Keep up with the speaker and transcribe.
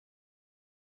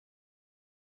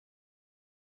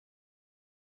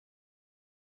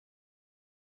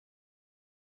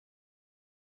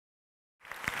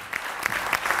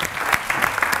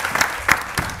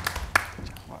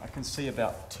can see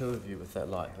about 2 of you with that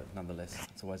light, but nonetheless,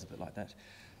 it's always a bit like that.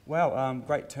 Well,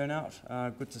 great turnout.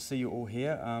 Good to see you all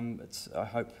here. I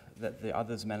hope that the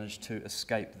others managed to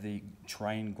escape the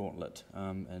train gauntlet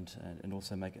and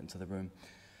also make it into the room.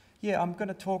 Yeah, I'm going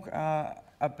to talk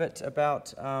a bit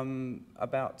about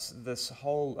this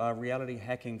whole reality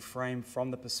hacking frame from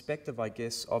the perspective, I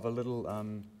guess, of a little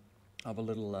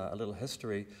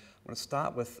history. I want to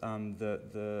start with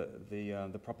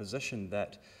the proposition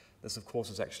that this, of course,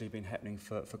 has actually been happening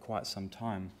for quite some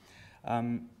time,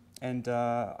 and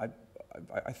I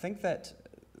think that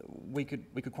we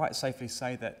could quite safely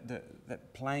say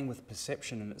that playing with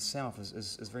perception in itself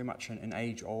is very much an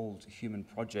age-old human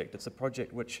project. It's a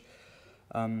project which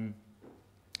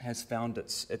has found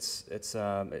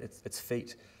its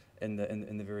feet in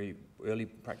the very early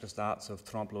practiced arts of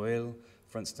transmediale,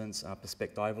 for instance,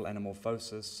 perspectival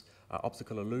anamorphosis,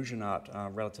 optical illusion art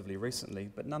relatively recently.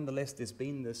 But nonetheless, there's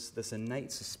been this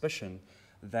innate suspicion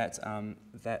that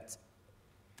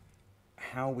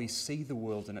how we see the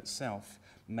world in itself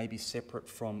may be separate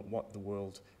from what the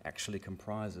world actually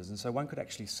comprises. And so one could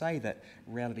actually say that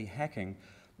reality hacking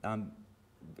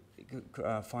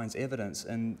finds evidence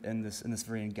in this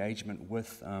very engagement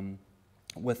with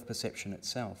perception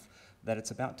itself, that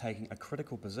it's about taking a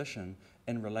critical position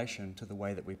in relation to the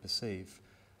way that we perceive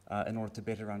in order to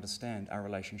better understand our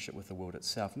relationship with the world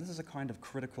itself. And this is a kind of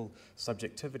critical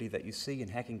subjectivity that you see in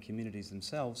hacking communities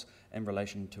themselves in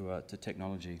relation to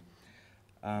technology.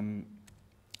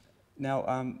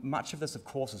 Now, much of this, of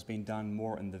course, has been done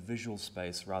more in the visual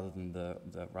space rather than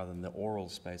the oral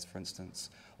space, for instance,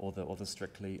 or the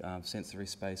strictly sensory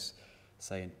space,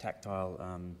 say in tactile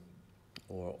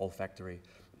or olfactory.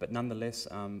 But nonetheless,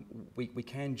 we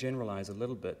can generalize a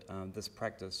little bit this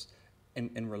practice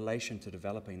in relation to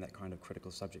developing that kind of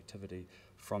critical subjectivity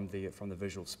from the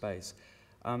visual space.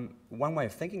 One way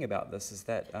of thinking about this is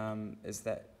that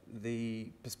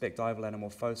the perspectival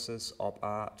anamorphosis, op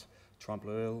art,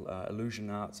 transmediale, illusion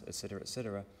art,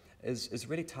 etc., is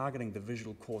really targeting the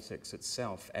visual cortex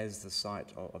itself as the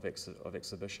site of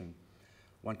exhibition.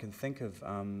 One can think of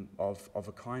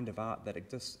a kind of art that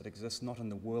exists not in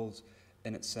the world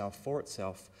in itself, for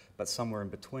itself, but somewhere in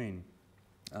between.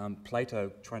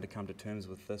 Plato, trying to come to terms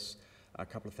with this a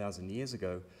couple of thousand years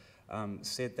ago,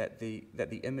 said that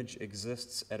the image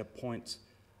exists at a point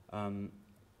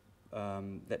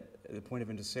the point of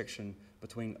intersection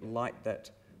between light that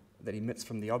emits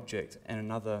from the object and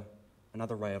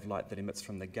another ray of light that emits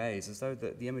from the gaze, as though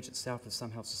the image itself is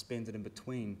somehow suspended in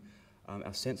between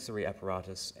our sensory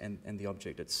apparatus and the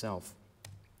object itself.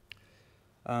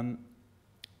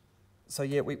 So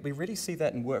yeah, we really see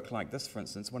that in work like this, for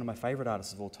instance. One of my favorite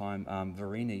artists of all time,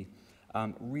 Verini,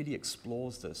 really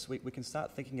explores this. We can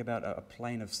start thinking about a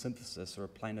plane of synthesis or a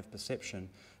plane of perception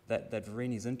that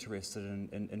Verini is interested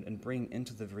in bringing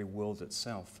into the very world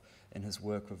itself in his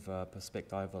work of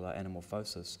perspectival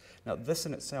anamorphosis. Now, this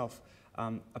in itself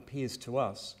appears to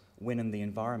us when in the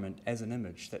environment as an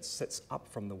image that sits up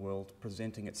from the world,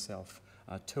 presenting itself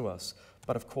to us.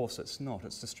 But of course it's not.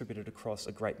 It's distributed across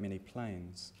a great many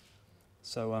planes.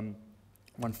 So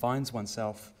one finds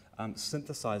oneself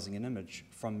synthesizing an image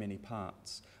from many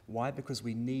parts. Why? Because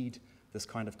we need this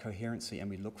kind of coherency and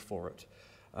we look for it.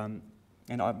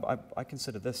 And I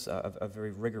consider this a very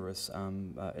rigorous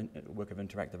work of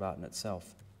interactive art in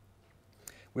itself.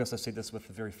 We also see this with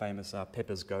the very famous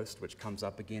Pepper's Ghost, which comes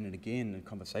up again and again in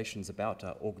conversations about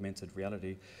augmented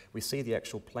reality. We see the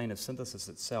actual plane of synthesis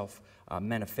itself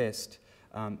manifest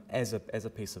as a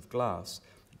piece of glass.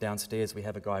 Downstairs we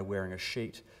have a guy wearing a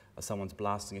sheet, someone's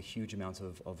blasting a huge amount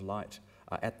of light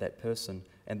at that person,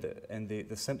 and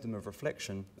the symptom of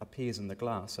reflection appears in the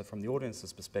glass. So from the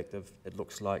audience's perspective, it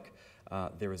looks like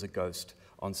there is a ghost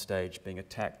on stage being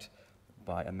attacked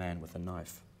by a man with a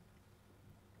knife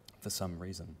for some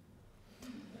reason.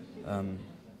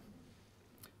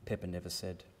 Pepper never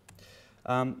said.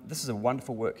 This is a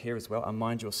wonderful work here as well,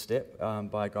 Mind Your Step,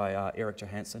 by a guy, Eric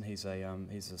Johansson. He's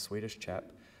a Swedish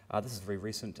chap. This is a very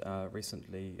recent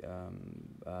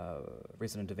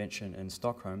intervention in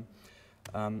Stockholm.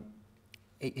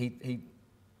 He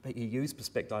used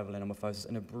perspectival anamorphosis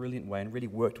in a brilliant way and really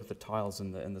worked with the tiles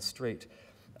in the street.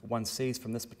 One sees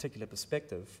from this particular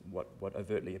perspective what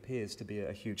overtly appears to be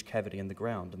a huge cavity in the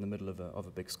ground in the middle of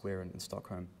a big square in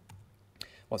Stockholm.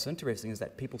 What's interesting is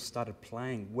that people started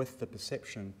playing with the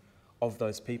perception of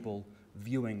those people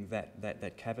viewing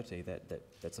that cavity,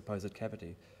 that supposed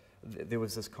cavity. There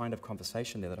was this kind of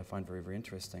conversation there that I find very, very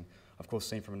interesting. Of course,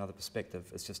 seen from another perspective,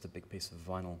 it's just a big piece of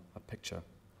vinyl, a picture.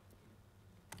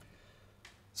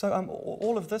 So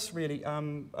all of this really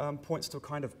points to a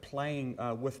kind of playing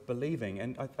with believing,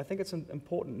 and I think it's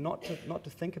important not to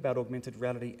think about augmented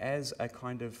reality as a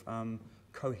kind of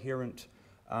coherent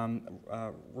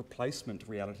replacement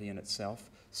reality in itself,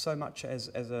 so much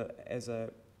as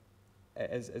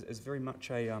very much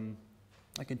a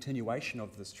continuation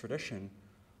of this tradition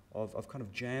of kind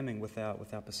of jamming with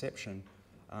our perception,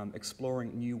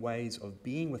 exploring new ways of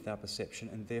being with our perception,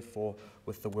 and therefore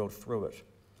with the world through it.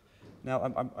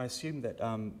 Now, I assume that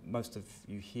most of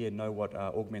you here know what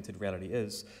augmented reality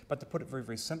is, but to put it very,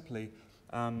 very simply,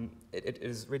 it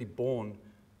is really born,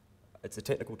 it's a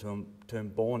technical term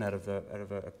born out of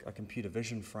a computer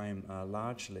vision frame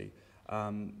largely,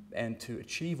 and to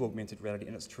achieve augmented reality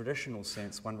in its traditional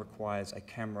sense, one requires a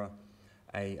camera,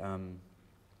 a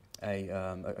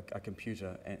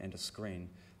computer, and a screen.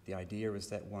 The idea is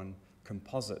that one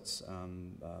composites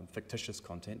fictitious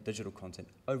content, digital content,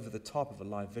 over the top of a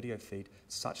live video feed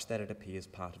such that it appears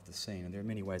part of the scene. And there are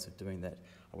many ways of doing that.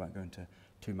 I won't go into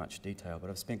too much detail, but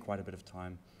I've spent quite a bit of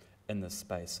time in this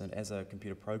space, and as a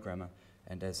computer programmer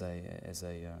and as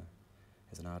an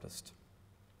artist.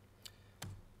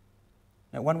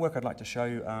 Now, one work I'd like to show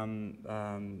you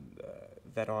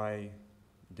that I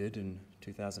did in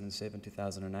 2007,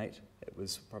 2008. It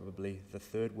was probably the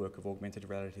third work of augmented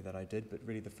reality that I did, but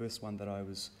really the first one that I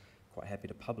was quite happy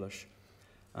to publish.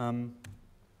 I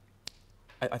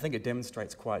think it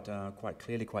demonstrates quite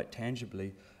clearly, quite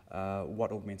tangibly,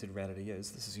 what augmented reality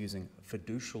is. This is using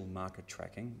fiducial marker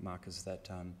tracking, markers that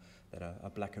are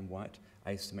black and white,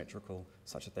 asymmetrical,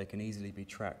 such that they can easily be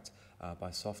tracked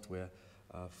by software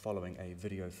following a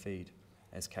video feed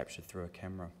as captured through a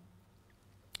camera.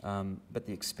 But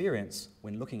the experience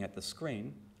when looking at the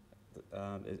screen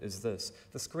is this.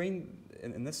 The screen,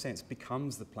 in this sense,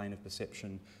 becomes the plane of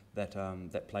perception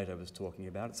that Plato was talking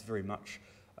about. It's very much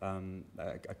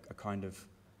a kind of,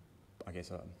 I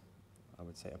guess, I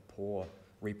would say a poor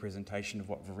representation of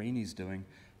what Verini's doing.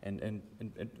 And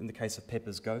in the case of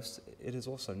Pepper's Ghost, it is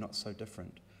also not so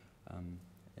different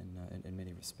in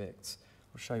many respects.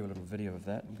 I'll show you a little video of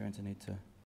that. I'm going to need to...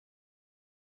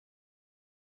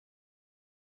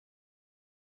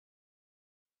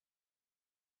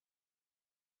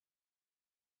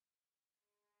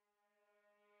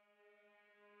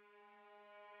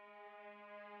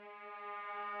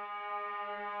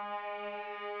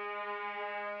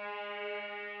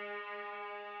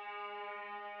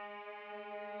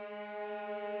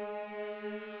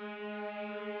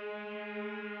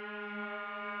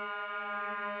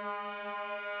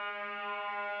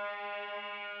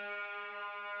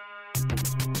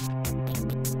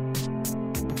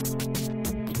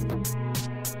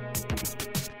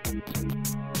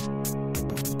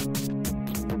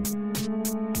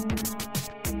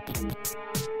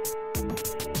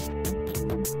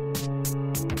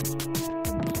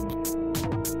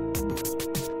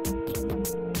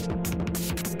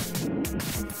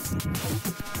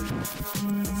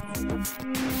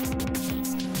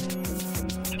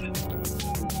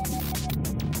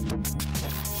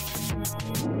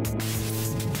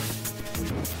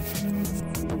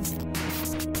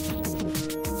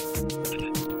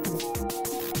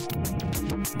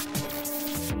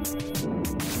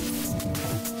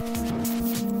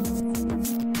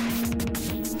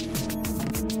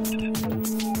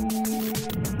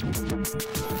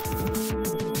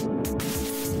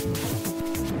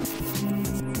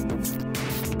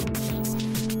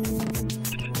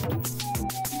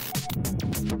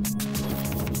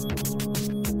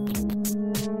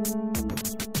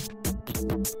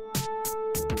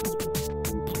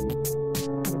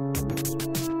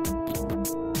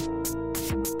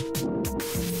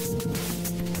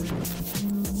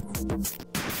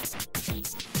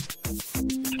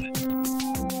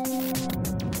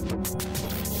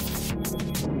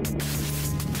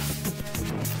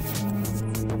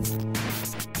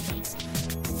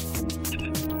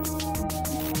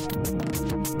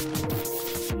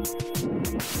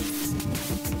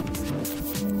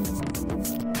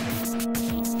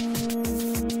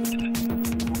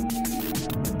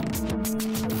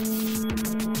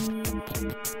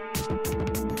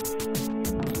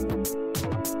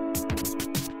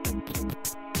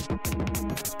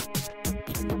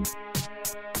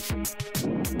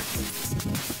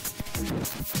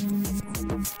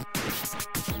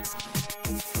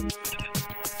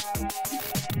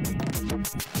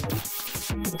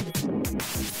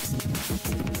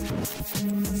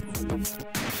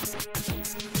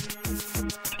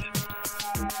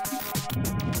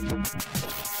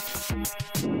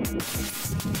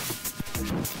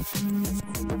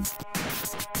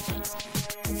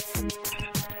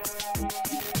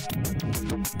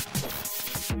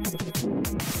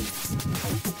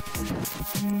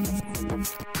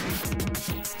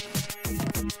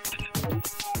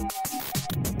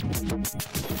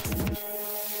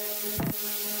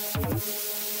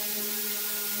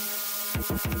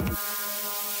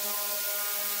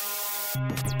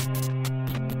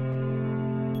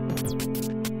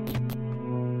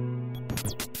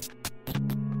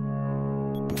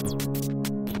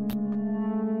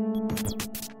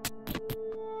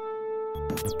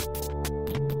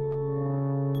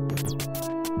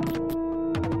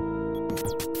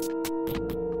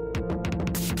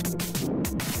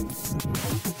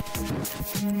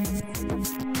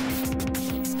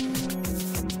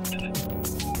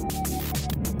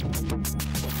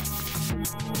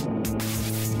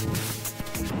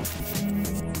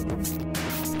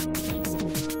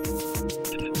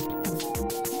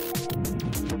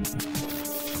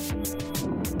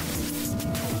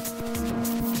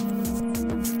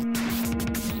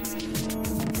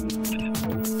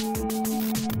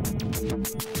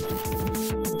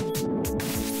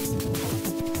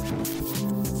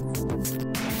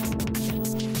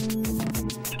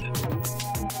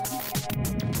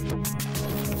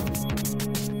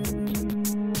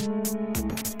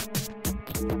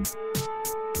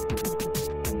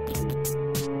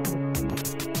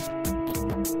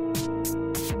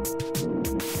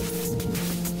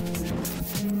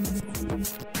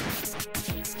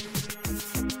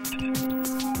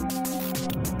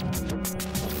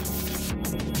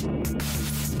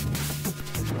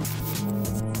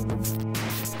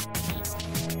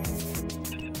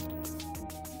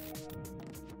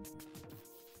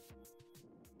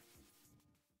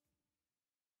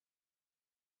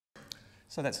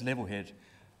 So that's levelHead.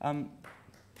 Oh,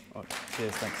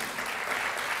 cheers, thanks.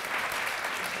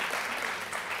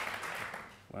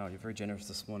 Wow, you're very generous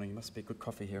this morning. You must be good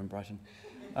coffee here in Brighton.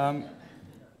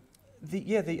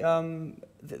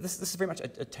 This is very much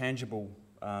a tangible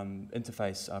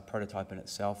interface prototype in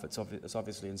itself. It's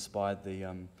obviously inspired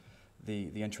the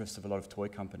interest of a lot of toy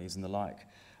companies and the like.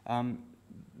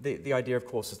 The idea, of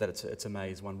course, is that it's a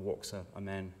maze. One walks a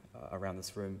man around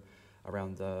this room,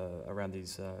 around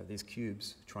these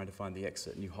cubes, trying to find the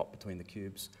exit, and you hop between the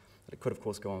cubes. But it could, of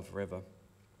course, go on forever.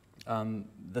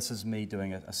 This is me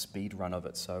doing a speed run of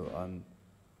it, so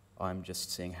I'm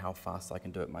just seeing how fast I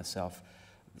can do it myself.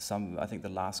 I think the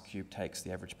last cube takes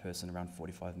the average person around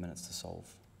 45 minutes to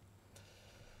solve.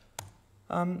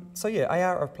 So yeah,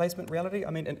 AR replacement reality. I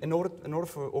mean, in order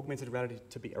for augmented reality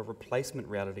to be a replacement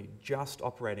reality, just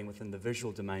operating within the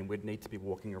visual domain, we'd need to be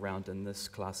walking around in this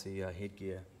classy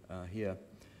headgear here,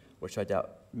 which I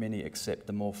doubt many except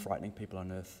the more frightening people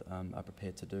on Earth are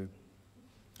prepared to do.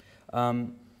 I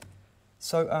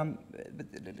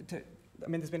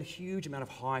mean, there's been a huge amount of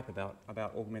hype about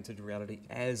augmented reality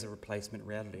as a replacement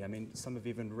reality. I mean, some have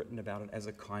even written about it as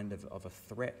a kind of a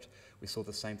threat. We saw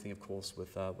the same thing, of course,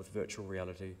 with virtual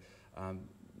reality.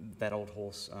 That old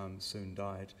horse soon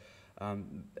died.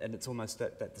 And it's almost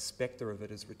that the spectre of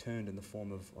it is returned in the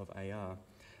form of AR.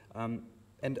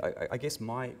 And I guess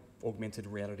my augmented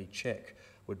reality check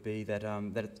would be that,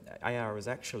 AR is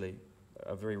actually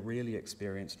a very rarely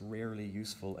experienced, rarely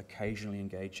useful, occasionally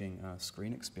engaging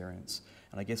screen experience.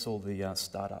 And I guess all the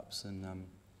startups and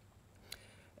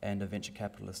venture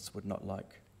capitalists would not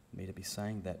like me to be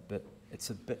saying that, but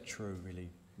it's a bit true, really.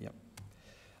 Yep.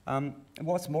 And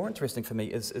what's more interesting for me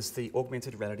is the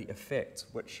augmented reality effect,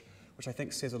 which I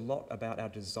think says a lot about our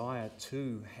desire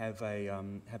to have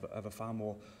a far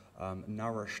more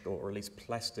nourished or at least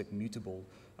plastic, mutable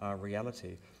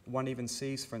reality. One even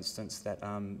sees, for instance, that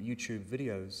YouTube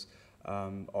videos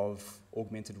of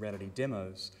augmented reality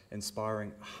demos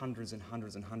inspiring hundreds and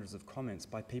hundreds and hundreds of comments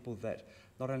by people that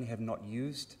not only have not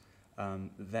used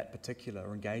that particular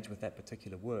or engaged with that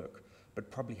particular work, but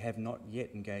probably have not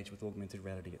yet engaged with augmented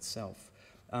reality itself.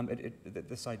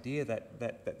 This idea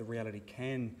that the reality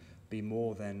can be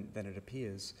more than it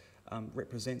appears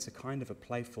represents a kind of a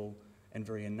playful and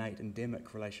very innate,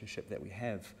 endemic relationship that we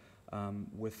have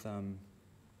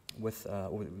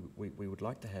we would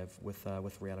like to have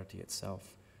with reality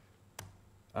itself.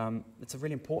 It's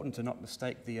really important to not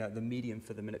mistake the medium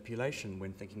for the manipulation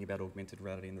when thinking about augmented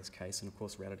reality in this case, and of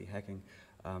course reality hacking.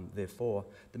 Therefore,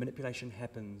 the manipulation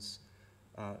happens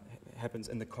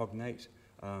in the cognate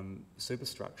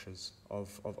superstructures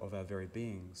of our very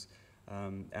beings,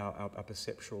 our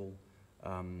perceptual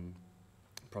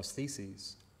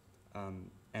prostheses.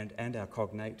 And our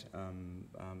cognate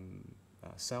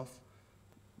self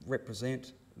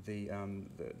represent the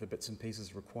bits and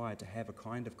pieces required to have a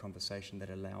kind of conversation that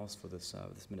allows for this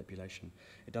manipulation.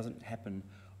 It doesn't happen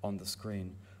on the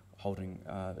screen, holding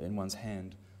in one's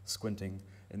hand, squinting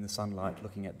in the sunlight,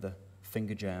 looking at the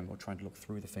finger jam or trying to look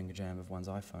through the finger jam of one's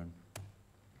iPhone.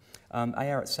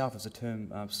 AR itself is a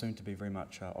term soon to be very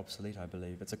much obsolete, I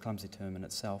believe. It's a clumsy term in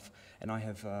itself, and I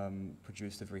have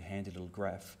produced a very handy little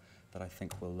graph that I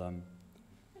think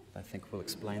will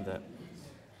explain that.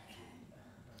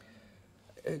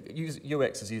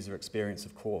 UX is user experience,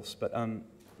 of course, but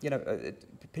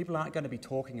people aren't going to be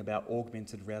talking about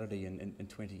augmented reality in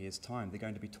 20 years' time. They're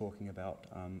going to be talking about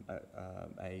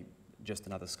just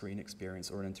another screen experience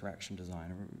or an interaction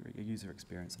design or a user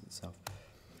experience in itself.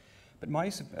 But my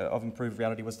use of improved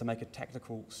reality was to make a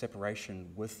tactical separation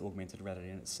with augmented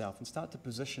reality in itself and start to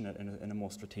position it in a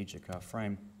more strategic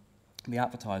frame. The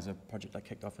Artvertiser project I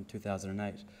kicked off in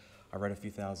 2008, I wrote a few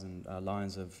thousand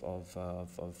lines of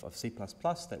C++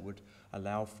 that would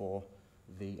allow for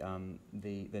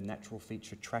the natural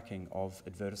feature tracking of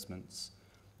advertisements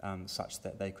such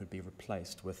that they could be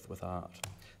replaced with art.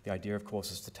 The idea, of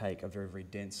course, is to take a very, very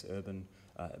dense urban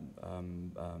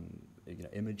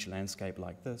image landscape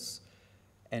like this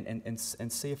and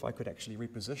see if I could actually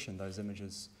reposition those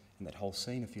images and that whole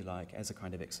scene, if you like, as a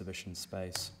kind of exhibition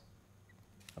space.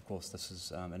 Of course, this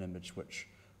is an image which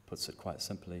puts it quite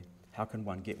simply. How can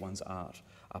one get one's art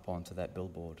up onto that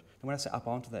billboard? And when I say up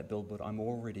onto that billboard, I'm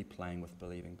already playing with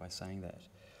believing by saying that.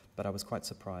 But I was quite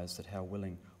surprised at how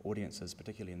willing audiences,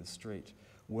 particularly in the street,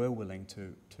 were willing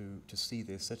to see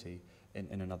their city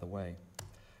in another way.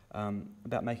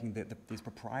 About making these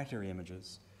proprietary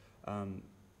images,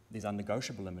 these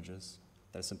unnegotiable images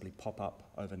that simply pop up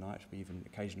overnight. We even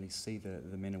occasionally see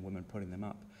the men and women putting them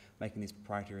up, making these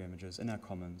proprietary images in our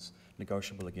commons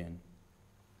negotiable again.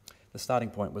 The starting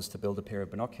point was to build a pair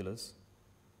of binoculars,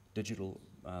 digital,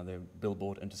 the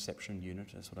billboard interception unit,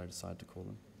 that's what I decided to call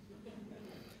them.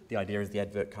 The idea is the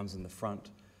advert comes in the front,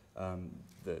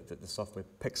 the software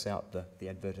picks out the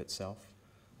advert itself,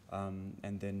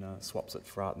 and then swaps it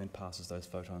for art and then passes those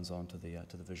photons on to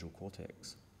the visual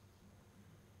cortex.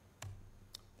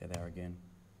 There they are again.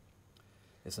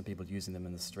 There's some people using them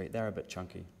in the street. They're a bit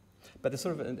chunky. But they're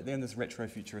sort of in this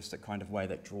retro-futuristic kind of way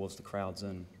that draws the crowds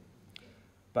in.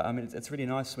 But I mean, it's really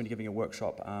nice when you're giving a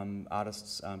workshop.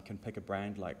 Artists can pick a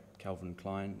brand like Calvin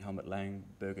Klein, Helmut Lang,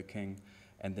 Burger King,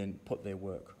 and then put their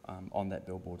work on that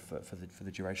billboard for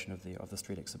the duration of the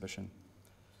street exhibition.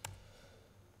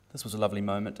 This was a lovely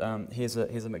moment. Here's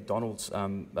a McDonald's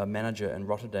manager in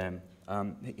Rotterdam.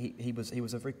 He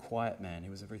was a very quiet man. He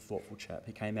was a very thoughtful chap.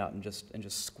 He came out and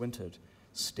just squinted,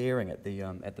 staring at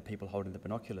the people holding the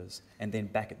binoculars, and then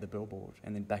back at the billboard,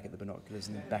 and then back at the binoculars,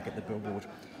 and then back at the billboard.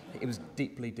 He was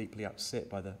deeply, deeply upset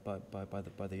by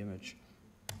the image.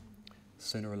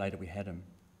 Sooner or later, we had him.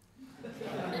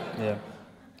 Yeah.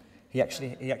 He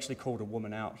actually called a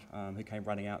woman out who came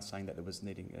running out saying that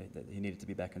that he needed to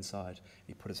be back inside.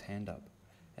 He put his hand up,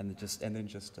 and then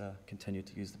just continued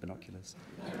to use the binoculars.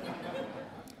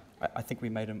 I think we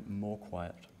made him more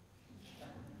quiet.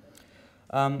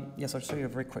 Yes, I'll show you a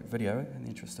very quick video in the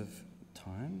interest of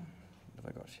time. What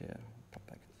have I got here? Pop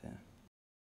back there.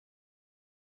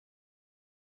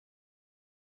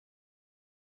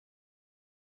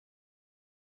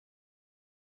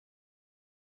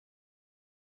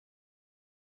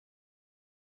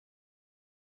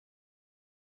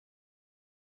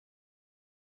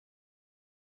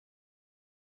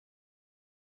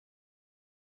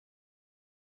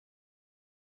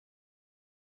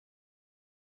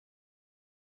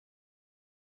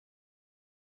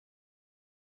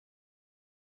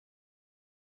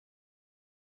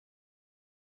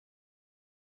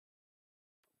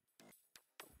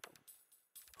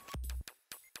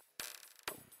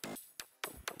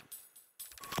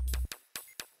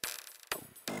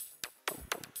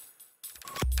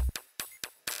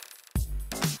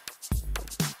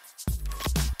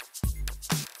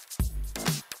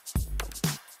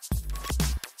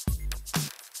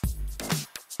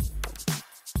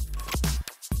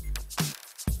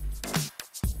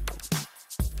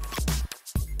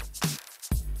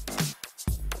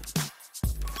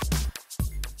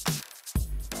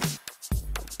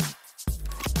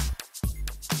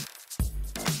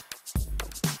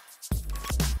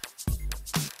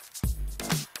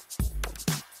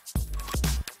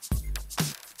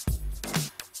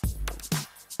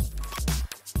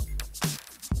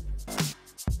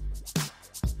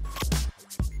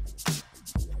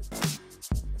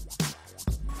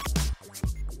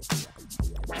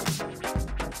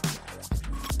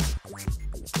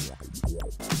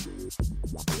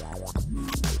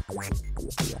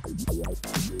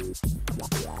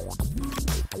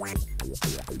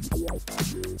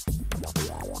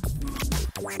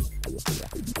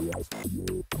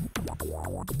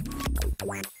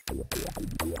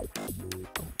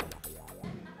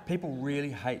 People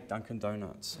really hate Dunkin'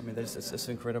 Donuts. I mean, it's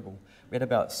incredible. We had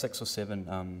about 6 or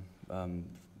 7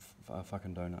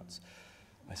 fucking donuts.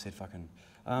 I said fucking.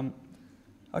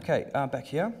 Okay, back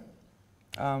here.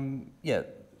 Yeah,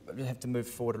 we have to move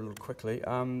forward a little quickly.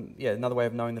 Yeah, another way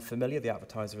of knowing the familiar. The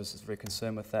Artvertiser is very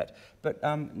concerned with that. But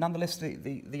nonetheless,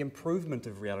 the improvement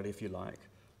of reality, if you like,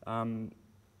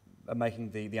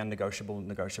 making the unnegotiable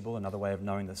negotiable, another way of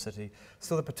knowing the city.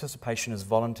 Still, the participation is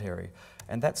voluntary.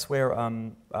 And that's where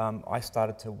I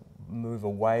started to move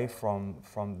away from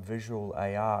visual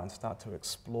AR and start to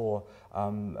explore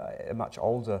a much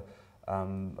older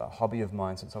hobby of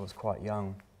mine since I was quite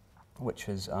young, which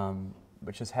is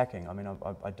hacking. I mean,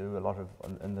 I do a lot of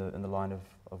in the line of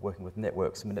working with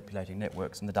networks and manipulating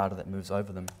networks and the data that moves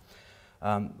over them.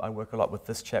 I work a lot with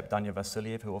this chap, Danja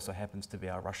Vasiliev, who also happens to be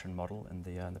our Russian model in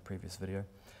the previous video.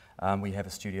 We have a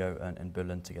studio in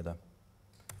Berlin together.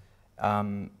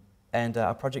 And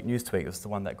our project Newstweek was the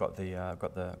one that got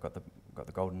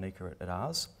the Golden Nica at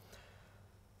Ars.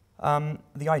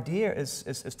 The idea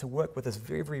is to work with this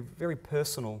very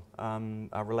personal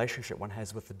relationship one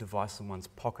has with the device in one's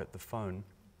pocket, the phone,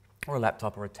 or a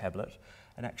laptop or a tablet,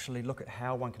 and actually look at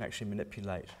how one can actually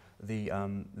manipulate the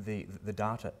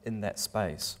data in that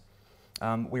space.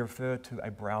 We refer to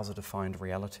a browser-defined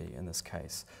reality in this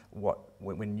case.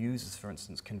 When news is, for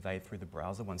instance, conveyed through the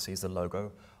browser, one sees the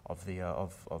logo of the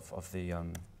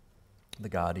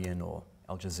Guardian or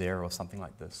Al Jazeera or something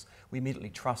like this. We immediately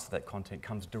trust that content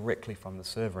comes directly from the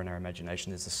server in our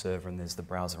imagination. There's the server and there's the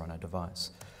browser on our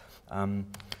device.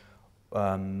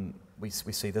 We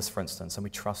see this, for instance, and we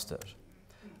trust it.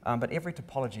 But every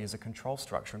topology is a control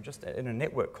structure, and just in a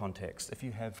network context, if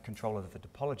you have control over the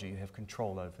topology, you have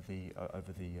control over the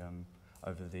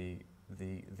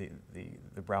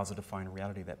browser-defined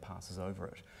reality that passes over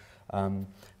it. And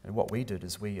what we did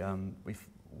is we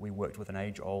worked with an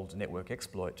age-old network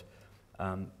exploit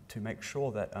to make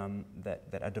sure that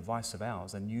that a device of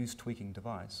ours, a news-tweaking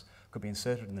device, could be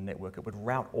inserted in the network. It would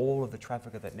route all of the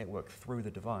traffic of that network through the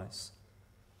device,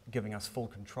 giving us full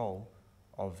control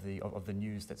of the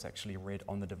news that's actually read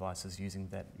on the devices using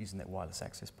that wireless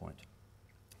access point.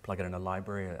 Plug it in a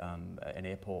library, an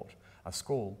airport, a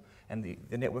school, and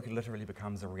the network literally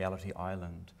becomes a reality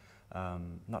island.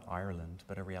 Not Ireland,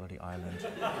 but a reality island.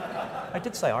 I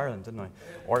did say Ireland, didn't I?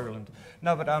 Ireland.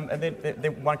 No, but and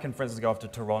then one can, for instance, go off to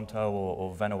Toronto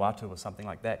or Vanuatu or something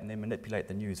like that, and then manipulate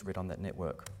the news read on that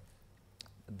network.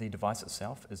 The device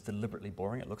itself is deliberately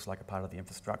boring. It looks like a part of the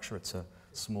infrastructure. It's a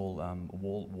small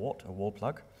wall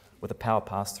plug with a power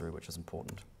pass-through, which is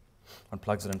important. One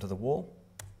plugs it into the wall,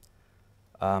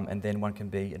 and then one can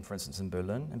be, for instance, in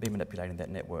Berlin, and be manipulating that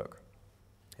network.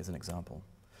 Here's an example.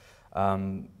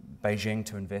 Beijing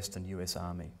to invest in US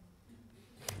Army.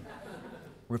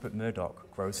 Rupert Murdoch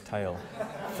grows tail.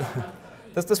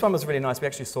 This one was really nice. We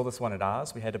actually saw this one at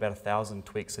Ars. We had about 1,000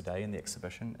 tweaks a day in the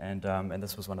exhibition, and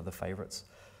this was one of the favorites.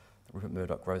 Rupert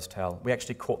Murdoch grows tail. We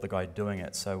actually caught the guy doing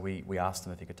it, so we asked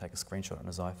him if he could take a screenshot on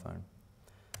his iPhone.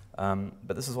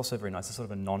 But this is also very nice. It's sort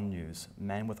of a non-news.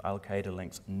 Man with Al-Qaeda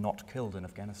links not killed in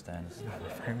Afghanistan.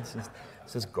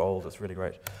 This is gold. It's really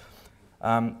great. But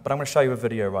I'm going to show you a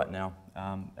video right now,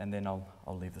 and then I'll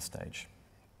leave the stage.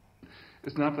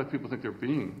 It's not that people think they're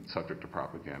being subject to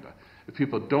propaganda. If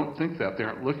people don't think that, they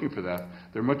aren't looking for that,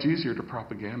 they're much easier to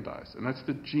propagandize. And that's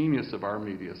the genius of our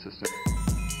media system.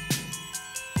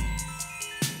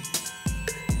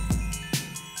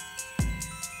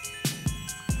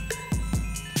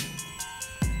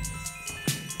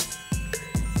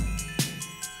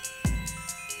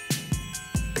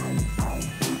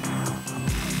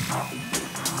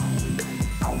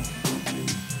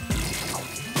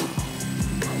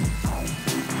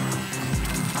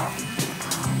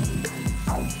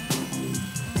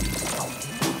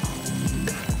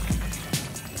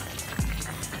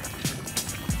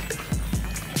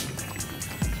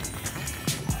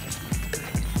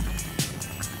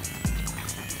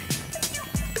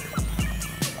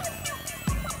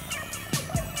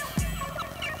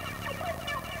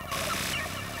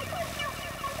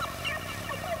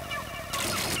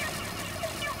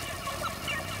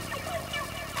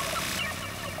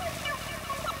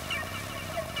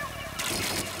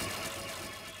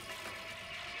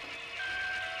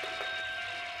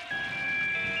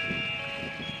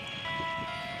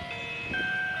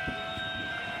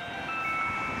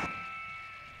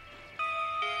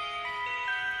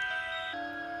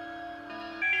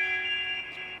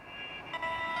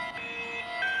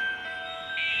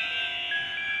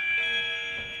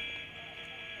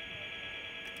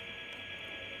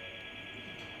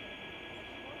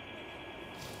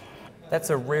 That's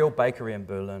a real bakery in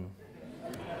Berlin.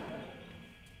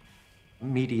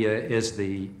 Media is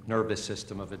the nervous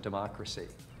system of a democracy.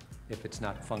 If it's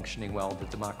not functioning well, the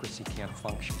democracy can't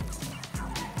function.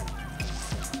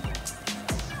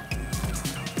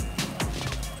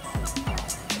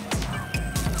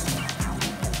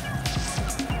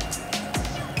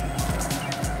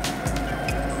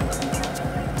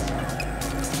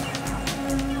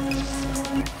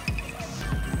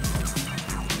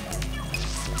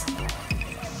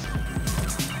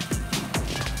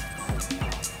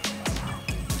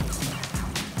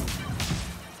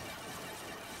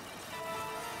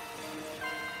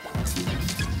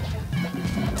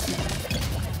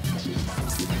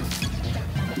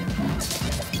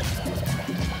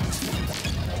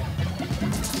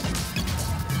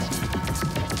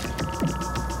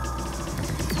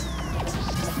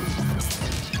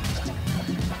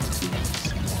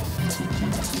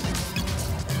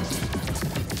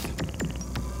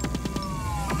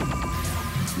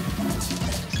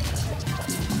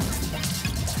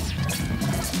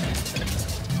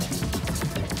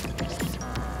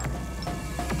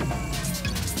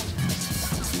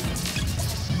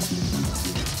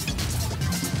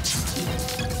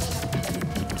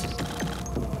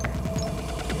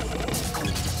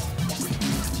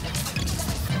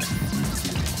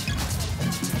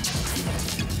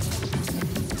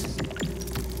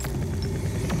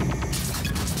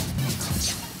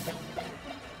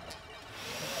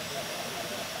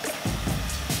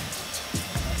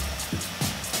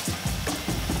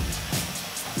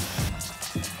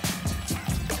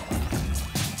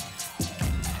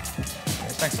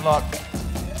 a lot.